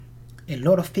A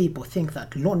lot of people think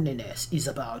that loneliness is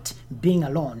about being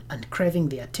alone and craving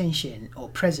the attention or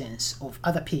presence of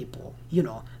other people,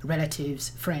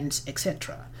 relatives, friends,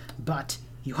 etc. But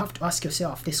you have to ask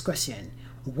yourself this question: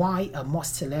 why are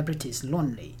most celebrities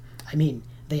lonely? I mean,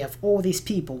 they have all these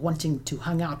people wanting to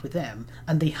hang out with them,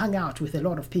 and they hang out with a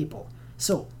lot of people.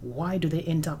 So why do they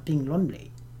end up being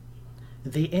lonely?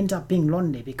 They end up being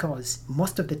lonely because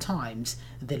most of the times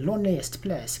the loneliest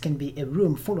place can be a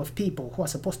room full of people who are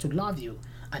supposed to love you,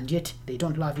 and yet they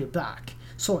don't love you back.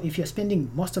 So if you're spending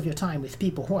most of your time with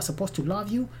people who are supposed to love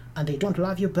you and they don't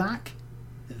love you back,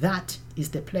 that is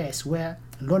the place where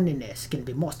loneliness can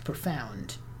be most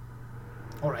profound.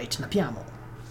 Alright, napiamo.